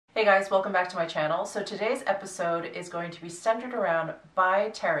Hey guys, welcome back to my channel. So today's episode is going to be centered around By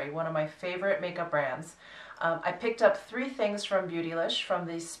Terry, one of my favorite makeup brands. I picked up 3 things from Beautylish from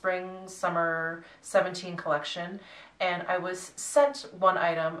the Spring/Summer 17 collection, and I was sent one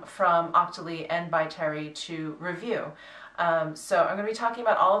item from Octoly and By Terry to review. So I'm going to be talking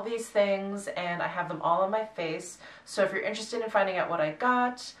about all of these things, and I have them all on my face. So if you're interested in finding out what I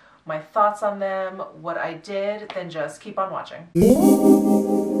got, my thoughts on them, what I did, then just keep on watching.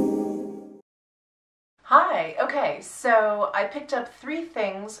 Hi, okay, so I picked up 3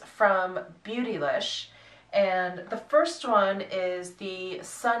 things from Beautylish, and the first one is the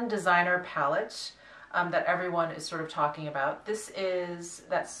Sun Designer palette that everyone is sort of talking about. That's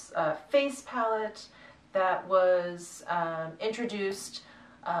a face palette that was introduced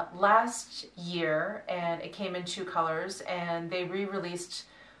last year, and it came in 2 colors, and they re-released,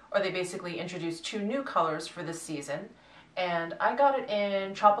 or they basically introduced 2 new colors for this season. And I got it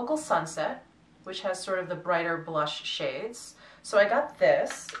in Tropical Sunset, which has sort of the brighter blush shades. So I got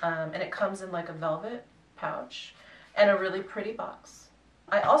this, and it comes in like a velvet pouch and a really pretty box.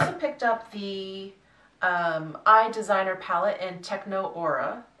 I also picked up the Eye Designer palette in Techno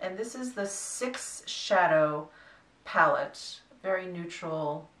Aura, and this is the 6 shadow palette, very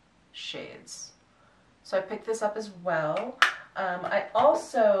neutral shades. So I picked this up as well. I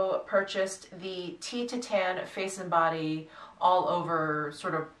also purchased the Tea to Tan Face and Body all over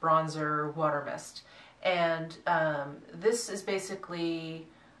sort of bronzer water mist, and this is basically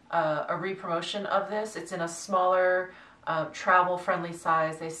a re-promotion of this. It's in a smaller travel friendly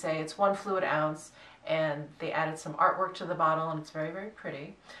size. They say it's 1 fluid ounce, and they added some artwork to the bottle, and it's very, very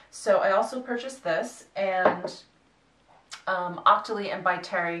pretty. So I also purchased this, and Octoly and By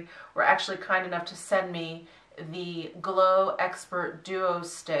Terry were actually kind enough to send me the Glow Expert Duo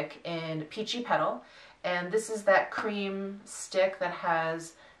Stick in Peachy Petal, and this is that cream stick that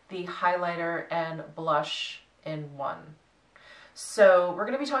has the highlighter and blush in one. So we're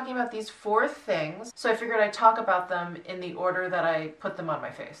going to be talking about these 4 things, so I figured I'd talk about them in the order that I put them on my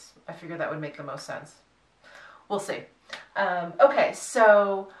face. I figured that would make the most sense. We'll see. Okay,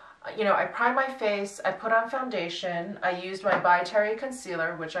 so I primed my face, I put on foundation, I used my By Terry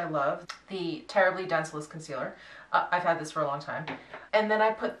concealer, which I love, the Terribly Denseless concealer. I've had this for a long time. And then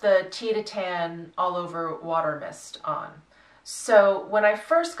I put the Tea to Tan All Over Water Mist on. So when I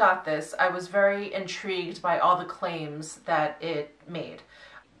first got this, I was very intrigued by all the claims that it made.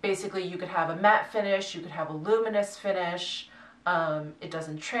 Basically, you could have a matte finish, you could have a luminous finish, it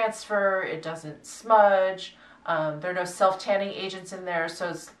doesn't transfer, it doesn't smudge, there are no self-tanning agents in there, so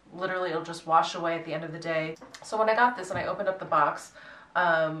it's literally, it'll just wash away at the end of the day. So when I got this and I opened up the box,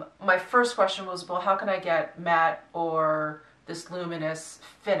 my first question was, well, how can I get matte or this luminous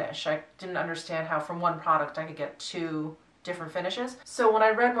finish? I didn't understand how from one product I could get 2 different finishes. So when I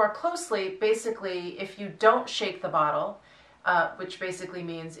read more closely, basically if you don't shake the bottle, which basically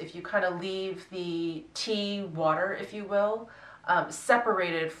means if you kind of leave the tea water, if you will,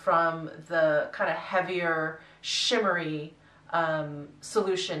 separated from the kind of heavier, shimmery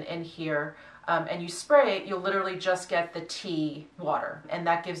solution in here, and you spray it, you'll literally just get the tea water, and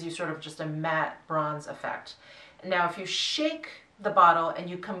that gives you sort of just a matte bronze effect. Now if you shake the bottle and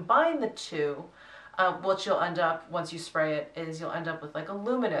you combine the 2, what you'll end up, once you spray it, is you'll end up with like a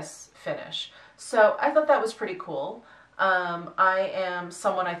luminous finish. So I thought that was pretty cool. I am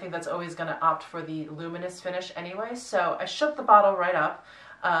someone, I think, that's always going to opt for the luminous finish anyway, so I shook the bottle right up,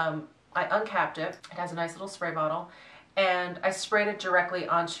 I uncapped it, it has a nice little spray bottle, and I sprayed it directly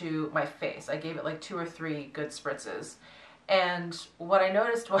onto my face. I gave it like 2 or 3 good spritzes, and what I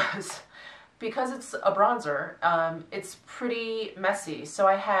noticed was, because it's a bronzer, it's pretty messy, so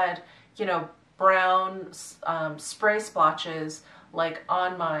I had, brown spray splotches like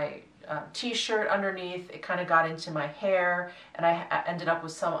on my t-shirt underneath. It kind of got into my hair, and I ended up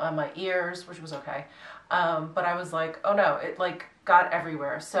with some on my ears, which was okay. But I was like, oh no, it like got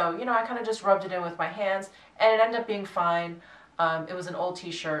everywhere. So, I kind of just rubbed it in with my hands, and it ended up being fine. It was an old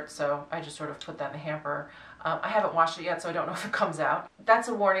t-shirt, so I just sort of put that in the hamper. I haven't washed it yet, so I don't know if it comes out. That's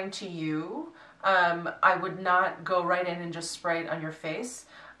a warning to you. I would not go right in and just spray it on your face.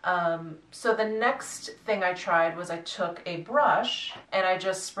 So the next thing I tried was I took a brush and I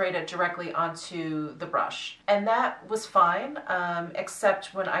just sprayed it directly onto the brush. And that was fine,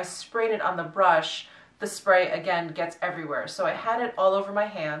 except when I sprayed it on the brush, the spray again gets everywhere. So I had it all over my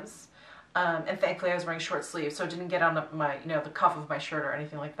hands, and thankfully I was wearing short sleeves, so it didn't get on my, the cuff of my shirt or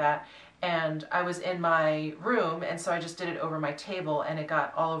anything like that. And I was in my room, and so I just did it over my table, and it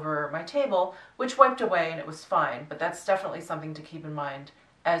got all over my table, which wiped away, and it was fine. But that's definitely something to keep in mind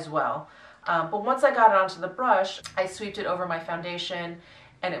as well. But once I got it onto the brush, I sweeped it over my foundation,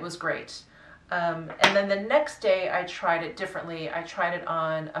 and it was great. And then the next day I tried it differently. I tried it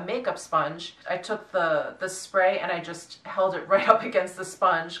on a makeup sponge. I took the spray and I just held it right up against the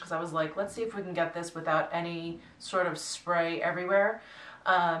sponge because I was like, let's see if we can get this without any sort of spray everywhere.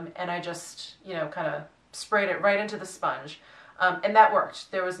 And I just, you know, kind of sprayed it right into the sponge. And that worked.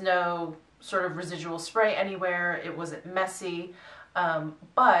 There was no sort of residual spray anywhere. It wasn't messy.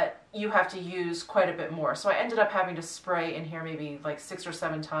 But you have to use quite a bit more. So I ended up having to spray in here maybe like 6 or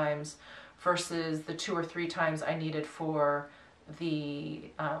 7 times versus the 2 or 3 times I needed for the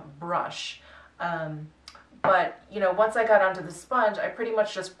brush. But, you know, once I got onto the sponge, I pretty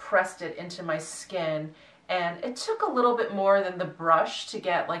much just pressed it into my skin, and it took a little bit more than the brush to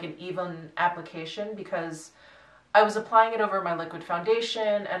get like an even application because I was applying it over my liquid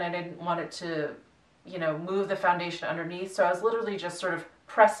foundation and I didn't want it to, you know, move the foundation underneath. So I was literally just sort of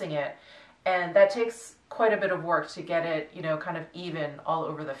pressing it, and that takes quite a bit of work to get it, you know, kind of even all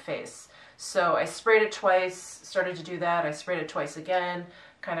over the face. So I sprayed it twice, started to do that. I sprayed it twice again,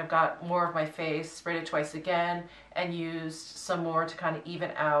 kind of got more of my face, sprayed it twice again, and used some more to kind of even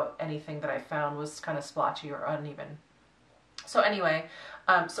out anything that I found was kind of splotchy or uneven. So anyway,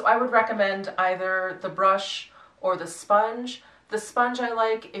 so I would recommend either the brush or the sponge. The sponge I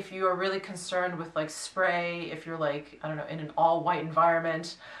like if you are really concerned with like spray, if you're like, I don't know, in an all white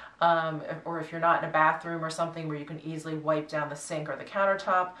environment, or if you're not in a bathroom or something where you can easily wipe down the sink or the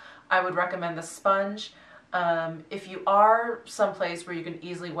countertop, I would recommend the sponge. If you are someplace where you can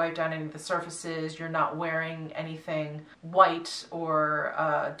easily wipe down any of the surfaces, you're not wearing anything white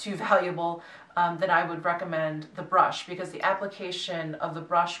or too valuable, then I would recommend the brush because the application of the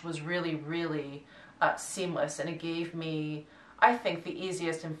brush was really, really seamless, and it gave me, I think, the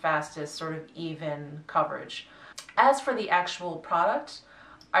easiest and fastest sort of even coverage. As for the actual product,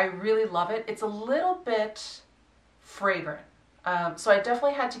 I really love it. It's a little bit fragrant. So I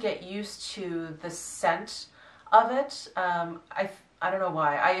definitely had to get used to the scent of it. I don't know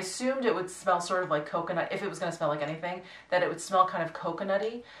why. I assumed it would smell sort of like coconut, if it was going to smell like anything, that it would smell kind of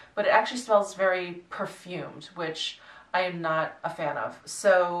coconutty, but it actually smells very perfumed, which I am not a fan of.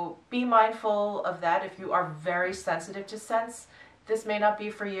 So be mindful of that. If you are very sensitive to scents, this may not be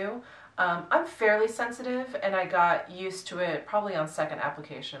for you. I'm fairly sensitive, and I got used to it probably on second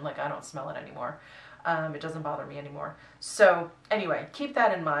application. Like, I don't smell it anymore. It doesn't bother me anymore. So anyway, keep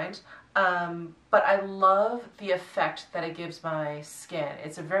that in mind. But I love the effect that it gives my skin.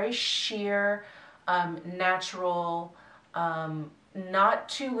 It's a very sheer, natural, not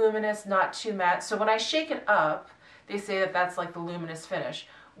too luminous, not too matte. So when I shake it up, they say that that's like the luminous finish,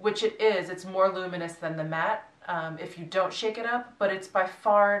 which it is. It's more luminous than the matte if you don't shake it up, but it's by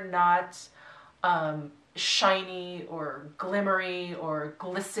far not shiny or glimmery or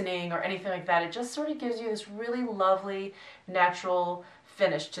glistening or anything like that. It just sort of gives you this really lovely natural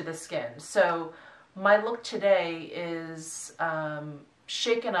finish to the skin. So my look today is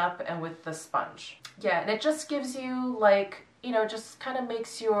shaken up and with the sponge. Yeah, and it just gives you like, you know, just kind of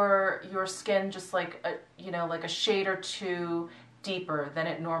makes your skin just like a, you know, like a shade or two deeper than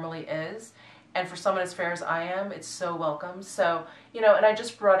it normally is. And for someone as fair as I am, it's so welcome. So, you know, and I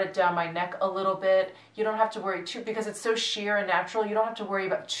just brought it down my neck a little bit. You don't have to worry too, because it's so sheer and natural, you don't have to worry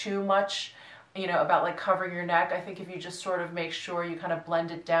about too much, you know, about like covering your neck. I think if you just sort of make sure you kind of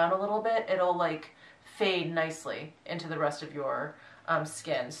blend it down a little bit, it'll like fade nicely into the rest of your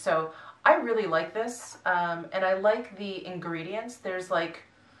skin. So I really like this, and I like the ingredients. There's like,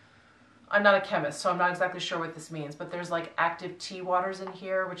 I'm not a chemist, so I'm not exactly sure what this means, but there's like active tea waters in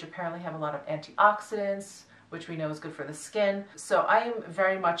here, which apparently have a lot of antioxidants, which we know is good for the skin. So I am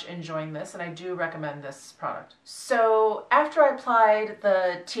very much enjoying this, and I do recommend this product. So after I applied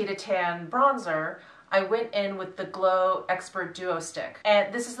the Tea to Tan bronzer, I went in with the Glow Expert Duo Stick.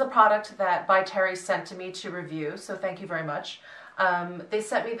 And this is the product that By Terry sent to me to review, so thank you very much. They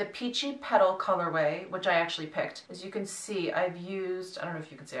sent me the Peachy Petal colorway, which I actually picked. As you can see, I've used, I don't know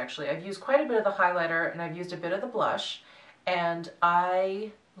if you can see actually, I've used quite a bit of the highlighter and I've used a bit of the blush. And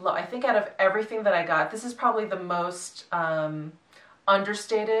I think out of everything that I got, this is probably the most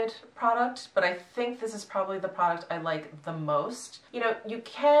understated product, but I think this is probably the product I like the most. You know, you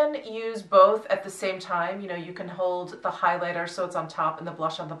can use both at the same time. You know, you can hold the highlighter so it's on top and the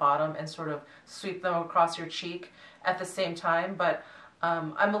blush on the bottom and sort of sweep them across your cheek at the same time, but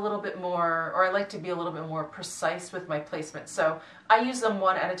I'm a little bit more, or I like to be a little bit more precise with my placement. So I use them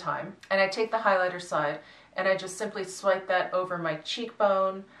one at a time, and I take the highlighter side and I just simply swipe that over my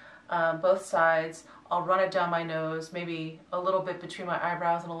cheekbone, both sides. I'll run it down my nose, maybe a little bit between my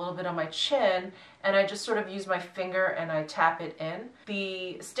eyebrows and a little bit on my chin, and I just sort of use my finger and I tap it in.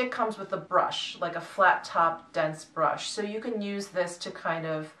 The stick comes with a brush, like a flat top, dense brush, so you can use this to kind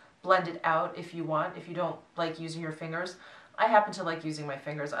of blend it out if you want, if you don't like using your fingers. I happen to like using my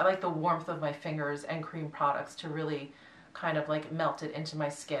fingers. I like the warmth of my fingers and cream products to really kind of like melt it into my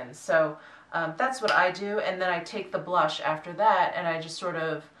skin. So that's what I do, and then I take the blush after that and I just sort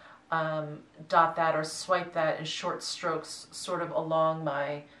of dot that or swipe that in short strokes sort of along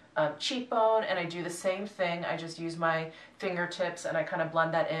my cheekbone, and I do the same thing. I just use my fingertips and I kind of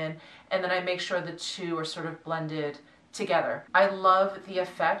blend that in, and then I make sure the two are sort of blended together. I love the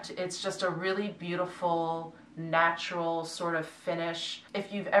effect. It's just a really beautiful, natural sort of finish.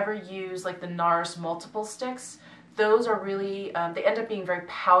 If you've ever used like the NARS multiple sticks, those are really, they end up being very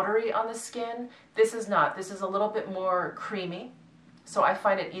powdery on the skin. This is not. This is a little bit more creamy, so I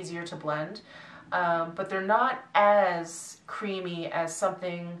find it easier to blend. But they're not as creamy as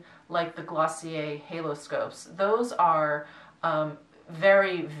something like the Glossier Halo Scopes. Those are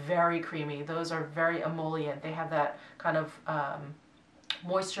very, very creamy. Those are very emollient. They have that kind of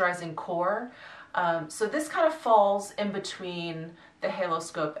moisturizing core. So this kind of falls in between the Halo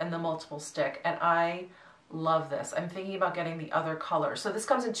Scope and the multiple stick, and I love this. I'm thinking about getting the other color. So this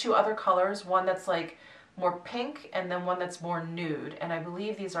comes in two other colors, one that's like more pink and then one that's more nude, and I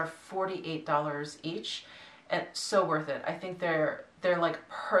believe these are $48 each, and so worth it. I think they're like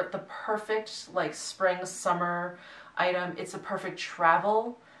the perfect like spring summer item. It's a perfect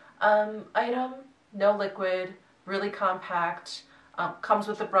travel item. No liquid, really compact, comes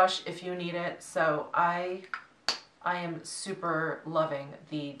with a brush if you need it. So I am super loving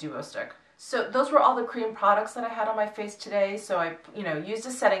the Duo Stick. So those were all the cream products that I had on my face today. So I used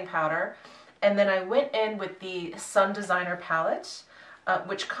a setting powder. And then I went in with the Sun Designer palette,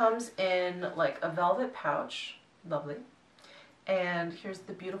 which comes in like a velvet pouch. Lovely. And here's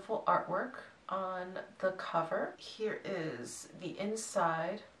the beautiful artwork on the cover. Here is the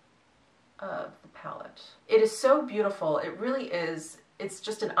inside of the palette. It is so beautiful. It really is. It's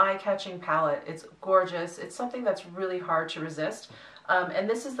just an eye-catching palette. It's gorgeous. It's something that's really hard to resist. And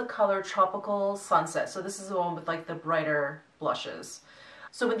this is the color Tropical Sunset. So this is the one with like the brighter blushes.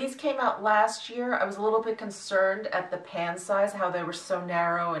 So when these came out last year, I was a little bit concerned at the pan size, how they were so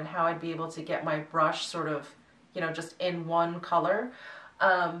narrow and how I'd be able to get my brush sort of, just in one color.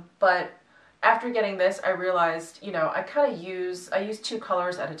 But after getting this, I realized, I use two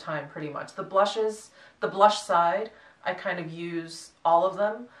colors at a time pretty much. The blushes, the blush side, I kind of use all of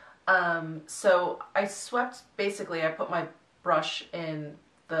them. So I swept, basically, I put my brush in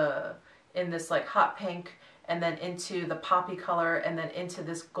this like hot pink, and then into the poppy color, and then into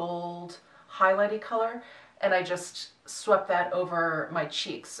this gold highlighty color, and I just swept that over my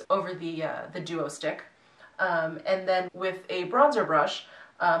cheeks, over the Duo Stick. And then with a bronzer brush,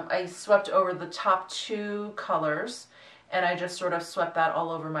 I swept over the top two colors, and I just sort of swept that all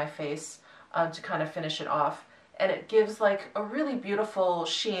over my face to kind of finish it off. And it gives like a really beautiful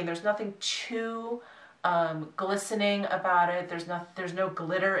sheen. There's nothing too glistening about it. There's no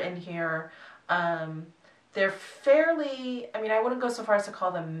glitter in here. They're fairly, I wouldn't go so far as to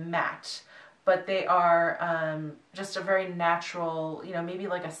call them matte, but they are just a very natural, maybe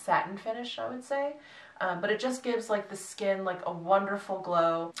like a satin finish, I would say. But it just gives like the skin like a wonderful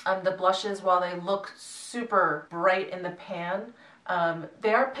glow. The blushes, while they look super bright in the pan,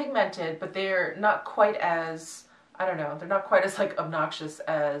 they are pigmented, but they're not quite as, they're not quite as like obnoxious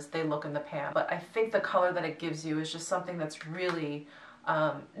as they look in the pan. But I think the color that it gives you is just something that's really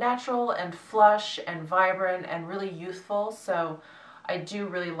natural and flush and vibrant and really youthful. So I do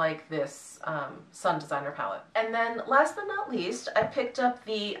really like this Sun Designer palette. And then last but not least, I picked up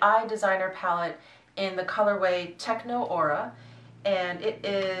the Eye Designer palette in the colorway Techno Aura, and it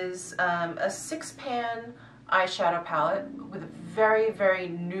is a 6-pan eyeshadow palette with very, very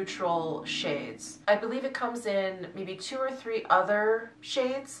neutral shades. I believe it comes in maybe 2 or 3 other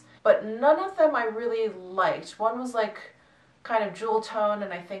shades, but none of them I really liked. One was like kind of jewel tone,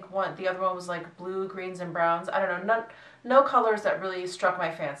 and I think the other one was like blue, greens, and browns. I don't know, no colors that really struck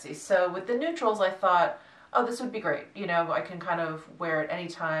my fancy. So with the neutrals, I thought, oh, this would be great. I can kind of wear it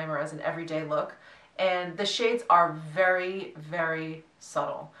anytime or as an everyday look. And the shades are very, very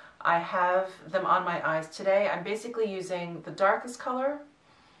subtle. I have them on my eyes today. I'm basically using the darkest color,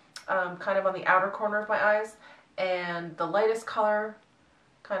 kind of on the outer corner of my eyes, and the lightest color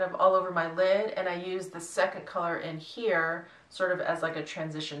kind of all over my lid, and I use the second color in here sort of as like a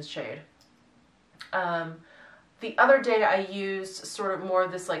transition shade. The other day I used sort of more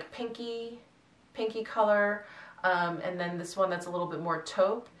of this like pinky color, and then this one that's a little bit more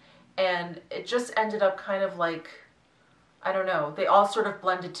taupe. and it just ended up kind of like, I don't know, they all sort of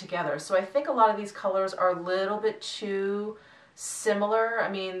blended together. So I think a lot of these colors are a little bit too similar. I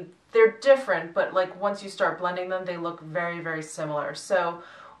mean, they're different, but like once you start blending them, they look very, very similar. So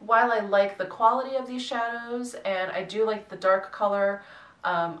while I like the quality of these shadows and I do like the dark color,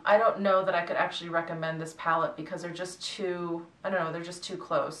 I don't know that I could actually recommend this palette because they're just too, I don't know, they're just too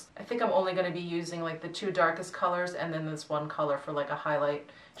close. I think I'm only going to be using like the two darkest colors and then this one color for like a highlight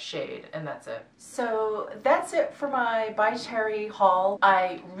shade, and that's it. So that's it for my By Terry haul.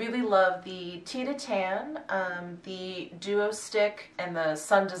 I really love the Tea to Tan, the Duo Stick, and the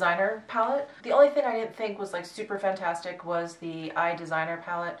Sun Designer palette. The only thing I didn't think was like super fantastic was the Eye Designer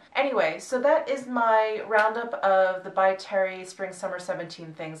palette. Anyway, so that is my roundup of the By Terry Spring Summer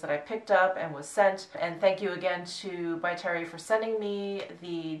 17 things that I picked up and was sent. And thank you again to By Terry for sending me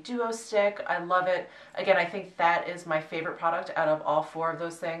the Duo Stick. I love it. Again, I think that is my favorite product out of all four of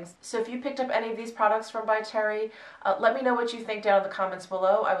those things. So if you picked up any of these products from By Terry, let me know what you think down in the comments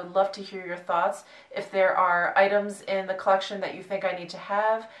below. I would love to hear your thoughts. If there are items in the collection that you think I need to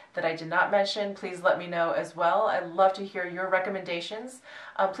have that I did not mention, please let me know as well. I'd love to hear your recommendations.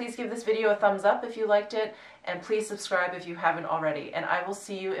 Please give this video a thumbs up if you liked it, and please subscribe if you haven't already. And I will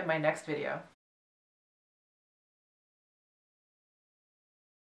see you in my next video.